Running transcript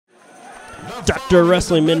Dr.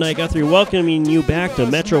 Wrestling Midnight Guthrie welcoming you back to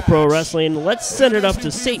Metro Pro Wrestling. Let's send it up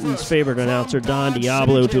to Satan's favorite announcer, Don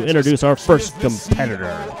Diablo, to introduce our first competitor.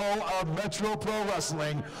 Of Metro Pro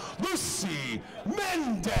Wrestling, Lucy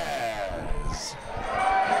Mendez.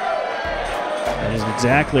 That is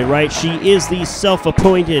exactly right. She is the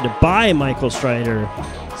self-appointed by Michael Strider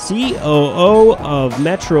COO of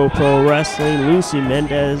Metro Pro Wrestling, Lucy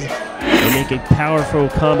Mendez. They make a powerful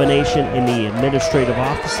combination in the administrative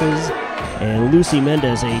offices. And Lucy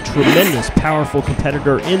Mendez, a tremendous, powerful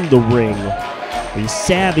competitor in the ring. A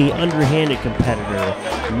savvy, underhanded competitor.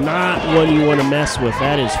 Not one you want to mess with,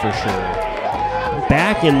 that is for sure.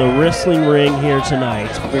 Back in the wrestling ring here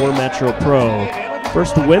tonight for Metro Pro.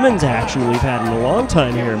 First women's action we've had in a long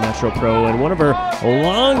time here at Metro Pro, and one of her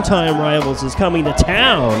longtime rivals is coming to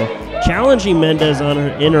town, challenging Mendez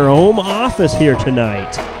in her home office here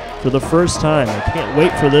tonight for the first time. I can't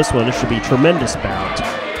wait for this one. It should be a tremendous bout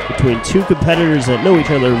between two competitors that know each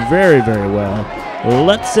other very, very well.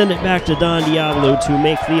 Let's send it back to Don Diablo to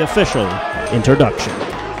make the official introduction.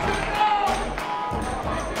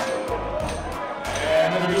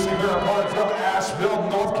 And introducing her opponent from Asheville,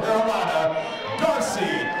 North Carolina,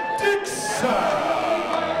 Darcy Dixon.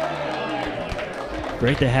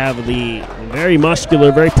 Great to have the very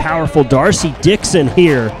muscular, very powerful Darcy Dixon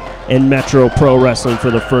here in Metro Pro Wrestling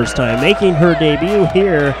for the first time, making her debut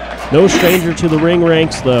here. No stranger to the ring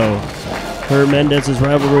ranks, though. Her Mendez's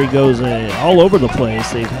rivalry goes all over the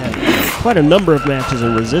place. They've had quite a number of matches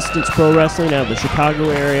in Resistance Pro Wrestling out of the Chicago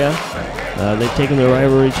area. They've taken their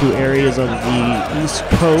rivalry to areas on the East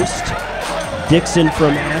Coast. Dixon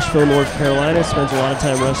from Asheville, North Carolina, spends a lot of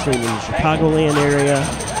time wrestling in the Chicagoland area.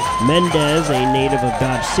 Mendez, a native of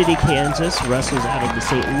Dodge City, Kansas, wrestles out of the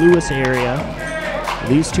St. Louis area.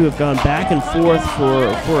 These two have gone back and forth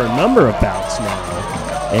for a number of bouts now.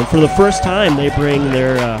 And for the first time, they bring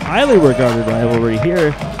their highly regarded rivalry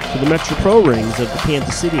here to the Metro Pro rings of the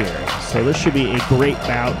Kansas City area. So this should be a great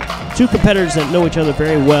bout. Two competitors that know each other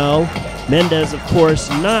very well. Mendez, of course,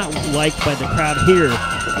 not liked by the crowd here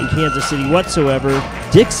in Kansas City whatsoever.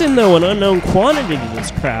 Dixon, though, an unknown quantity to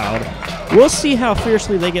this crowd. We'll see how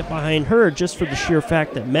fiercely they get behind her, just for the sheer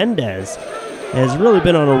fact that Mendez has really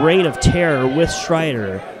been on a reign of terror with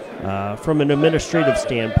Strider. From an administrative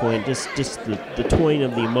standpoint, just the toying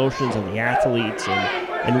of the emotions of the athletes,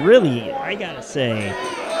 and really, I gotta say,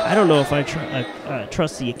 I don't know if I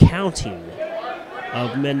trust the accounting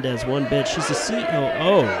of Mendez one bit. She's a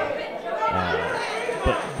COO,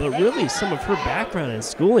 but really, some of her background in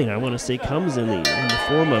schooling, I want to say, comes in the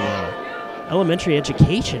form of elementary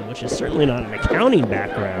education, which is certainly not an accounting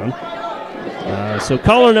background. So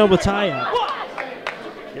collar and elbow tie up.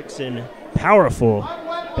 Dixon, powerful.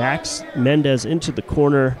 Backs Mendez into the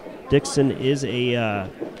corner. Dixon is a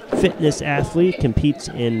fitness athlete, competes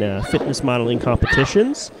in fitness modeling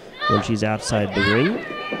competitions when she's outside the ring.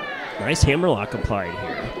 Nice hammerlock applied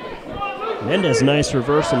here. Mendez, nice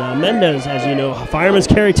reversal. Now Mendez, as you know, fireman's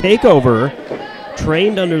carry takeover,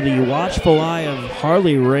 trained under the watchful eye of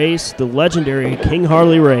Harley Race, the legendary King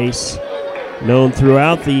Harley Race, known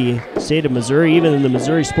throughout the state of Missouri, even in the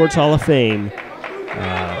Missouri Sports Hall of Fame.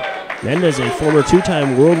 Mendez, a former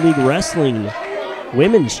two-time World League Wrestling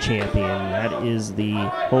Women's Champion. That is the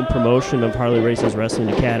home promotion of Harley Race's Wrestling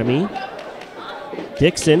Academy.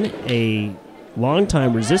 Dixon, a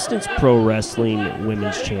longtime Resistance Pro Wrestling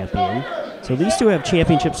Women's Champion. So these two have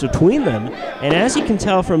championships between them. And as you can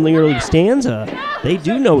tell from the early stanza, they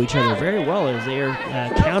do know each other very well, as they are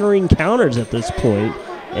countering counters at this point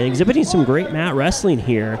and exhibiting some great mat wrestling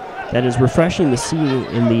here that is refreshing to see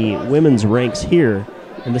in the women's ranks here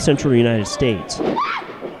in the central United States.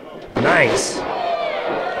 Nice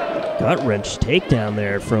gut-wrench takedown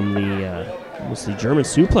there from the German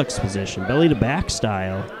suplex position, belly to back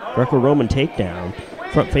style, Greco-Roman takedown.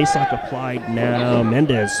 Front facelock applied now.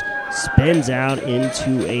 Mendez spins out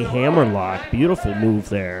into a hammerlock. Beautiful move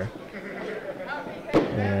there,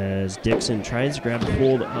 as Dixon tries to grab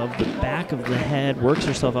hold of the back of the head, works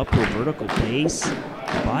herself up to a vertical base.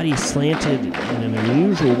 Body slanted in an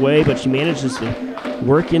unusual way, but she manages to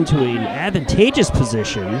work into an advantageous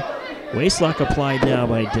position. Waistlock applied now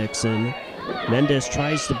by Dixon. Mendez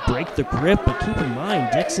tries to break the grip, but keep in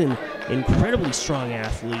mind, Dixon, incredibly strong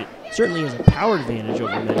athlete, certainly has a power advantage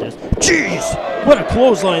over Mendez. Jeez! What a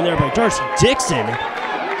clothesline there by Darcy Dixon,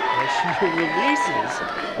 as she releases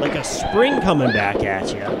like a spring coming back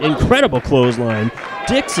at you. Incredible clothesline.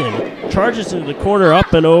 Dixon charges into the corner,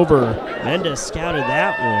 up and over. Mendez scouted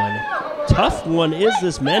that one. Tough one is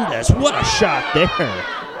this Mendez. What a shot there.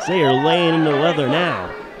 They are laying in the leather now.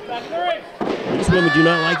 These women do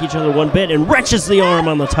not like each other one bit, and wrenches the arm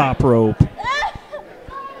on the top rope.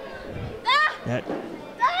 that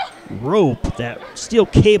rope, that steel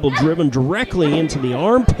cable driven directly into the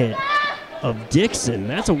armpit of Dixon.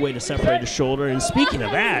 That's a way to separate a shoulder. And speaking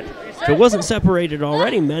of that, if it wasn't separated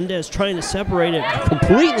already, Mendez trying to separate it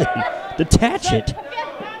completely, detach it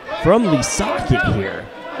from the socket here.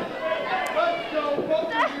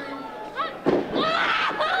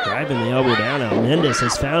 Driving the elbow down now. Mendez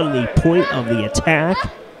has found the point of the attack.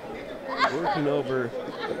 Working over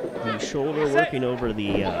the shoulder, working over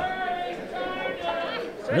the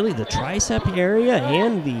really the tricep area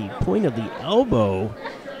and the point of the elbow.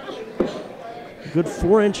 Good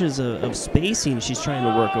 4 inches of spacing she's trying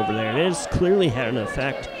to work over there. And it has clearly had an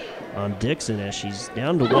effect on Dixon as she's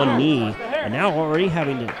down to one knee and now already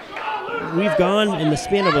having to. We've gone in the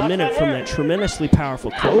span of a minute from that tremendously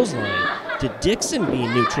powerful clothesline to Dixon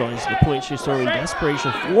being neutralized to the point she's throwing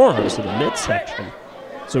desperation forearms to the midsection.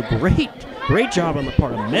 So great job on the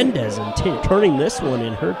part of Mendez in turning this one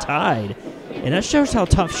in her tide. And that shows how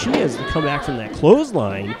tough she is to come back from that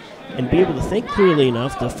clothesline and be able to think clearly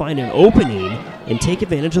enough to find an opening and take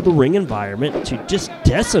advantage of the ring environment to just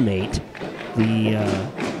decimate the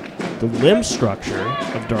limb structure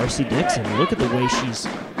of Darcy Dixon. Look at the way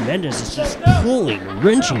Mendez is just pulling,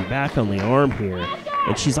 wrenching back on the arm here.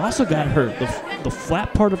 And she's also got the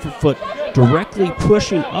flat part of her foot directly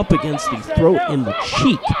pushing up against the throat and the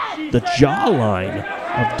cheek, the jawline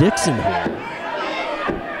of Dixon here.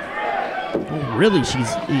 Oh, really,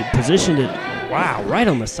 she's positioned it, wow, right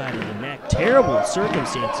on the side of the neck. Terrible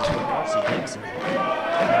circumstances for Darcy Dixon.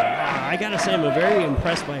 I gotta say, I'm very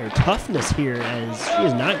impressed by her toughness here as she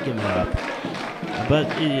is not giving up. But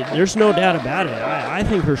there's no doubt about it. I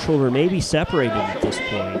think her shoulder may be separated at this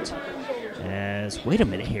point. Wait a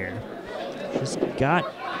minute here. She's got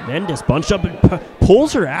Mendez bunched up and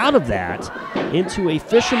pulls her out of that into a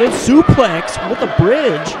fisherman suplex with a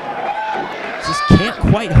bridge. Just can't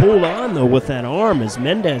quite hold on, though, with that arm as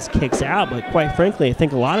Mendez kicks out. But quite frankly, I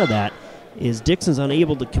think a lot of that is Dixon's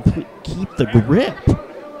unable to keep the grip.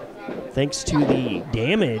 Thanks to the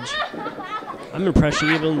damage, I'm impressed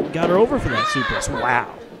she even got her over for that suplex.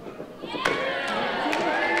 Wow.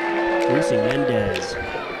 Lucy Mendez,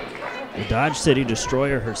 the Dodge City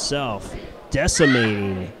Destroyer herself,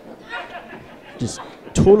 decimating, just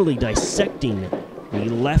totally dissecting the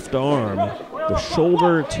left arm, the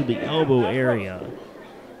shoulder to the elbow area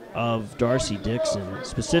of Darcy Dixon.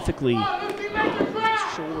 Specifically, the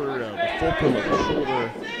shoulder, the fulcrum of the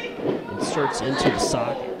shoulder inserts into the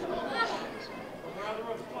socket.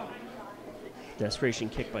 Desperation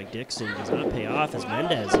kick by Dixon does not pay off as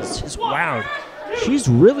Mendez is just, wow. She's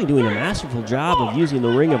really doing a masterful job of using the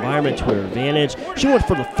ring environment to her advantage. She went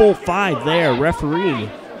for the full 5 there. Referee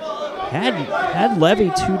had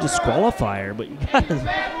levied to disqualify her, but you gotta,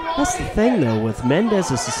 that's the thing though, with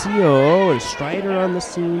Mendez as the COO and Strider on the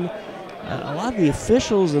scene, a lot of the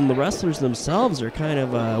officials and the wrestlers themselves are kind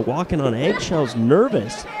of walking on eggshells,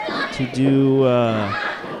 nervous to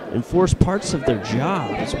enforce parts of their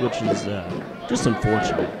jobs, which is just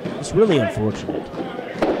unfortunate. It's really unfortunate.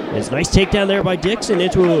 It's a nice takedown there by Dixon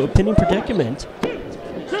into a pinning predicament.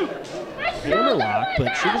 Hammerlock,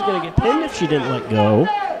 but she was going to get pinned if she didn't let go.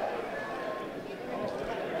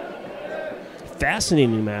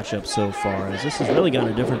 Fascinating matchup so far, as this has really gone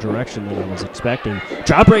a different direction than I was expecting.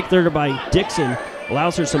 Jawbreak there by Dixon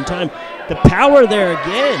allows her some time. The power there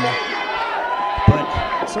again.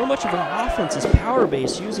 But so much of her offense is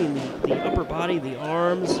power-based, using the upper body, the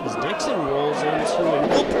arms, as Dixon rolls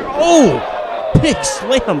into a... Big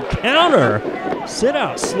slam counter.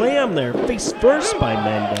 Sit-out slam there, face first by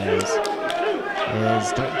Mendez.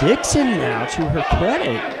 As Dixon now, to her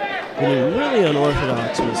credit, getting really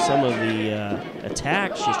unorthodox with some of the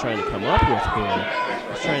attacks she's trying to come up with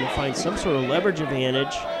here. She's trying to find some sort of leverage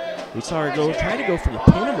advantage. We saw her try to go for the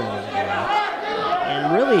pin a moment ago.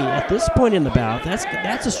 And really, at this point in the bout,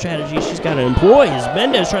 that's a strategy she's got to employ. As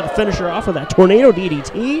Mendez tried to finish her off with that tornado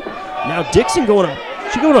DDT. Now Dixon going up.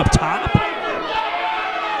 She's going up top.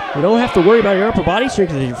 You don't have to worry about your upper body strength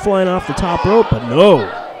because you're flying off the top rope, but no.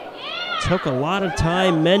 Took a lot of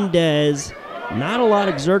time. Mendez, not a lot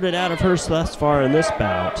exerted out of her thus far in this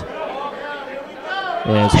bout.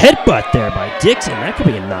 There's headbutt there by Dixon. That could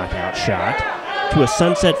be a knockout shot. To a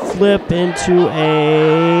sunset flip into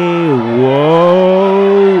a...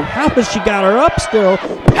 Whoa. How has she got her up still?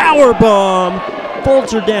 Power bomb.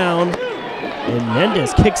 Folds her down. And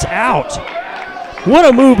Mendez kicks out. What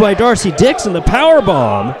a move by Darcy Dixon, the power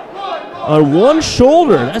bomb on one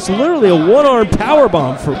shoulder. That's literally a one-arm power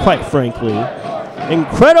bomb, for quite frankly.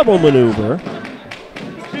 Incredible maneuver.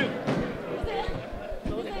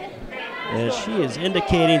 As she is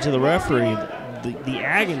indicating to the referee the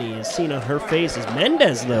agony is seen on her face as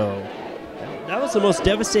Mendez, though. that was the most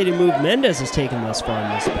devastating move Mendez has taken thus far in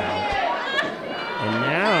this bout. And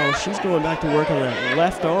now she's going back to work on that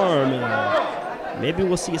left arm. And maybe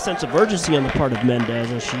we'll see a sense of urgency on the part of Mendez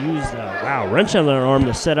as she used wrench on that arm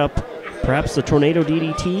to set up perhaps the tornado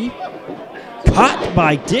DDT. Caught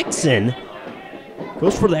by Dixon.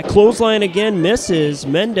 Goes for that clothesline again, misses.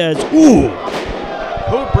 Mendez,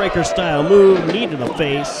 code breaker style move, knee to the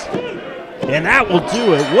face. And that will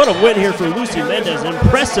do it. What a win here for Lucy Mendez.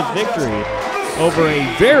 Impressive victory over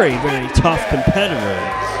a very, very tough competitor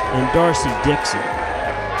in Darcy Dixon.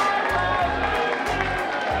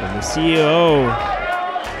 And the CEO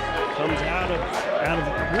comes out of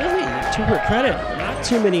really, to her credit, not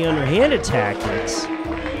too many underhanded tactics.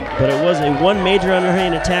 But it was a one major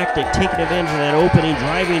underhanded tactic, taking advantage of that opening,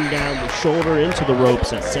 driving down the shoulder into the ropes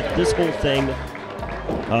that set this whole thing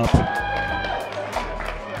up.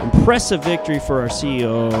 Impressive victory for our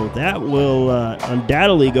CEO. That will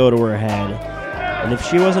undoubtedly go to her head. And if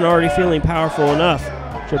she wasn't already feeling powerful enough,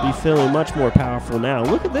 she'll be feeling much more powerful now.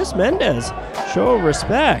 Look at this Mendez. Show of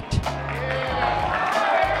respect.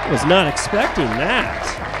 Was not expecting that.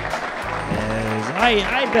 As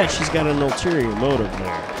I bet she's got an ulterior motive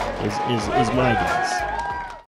there, is my guess.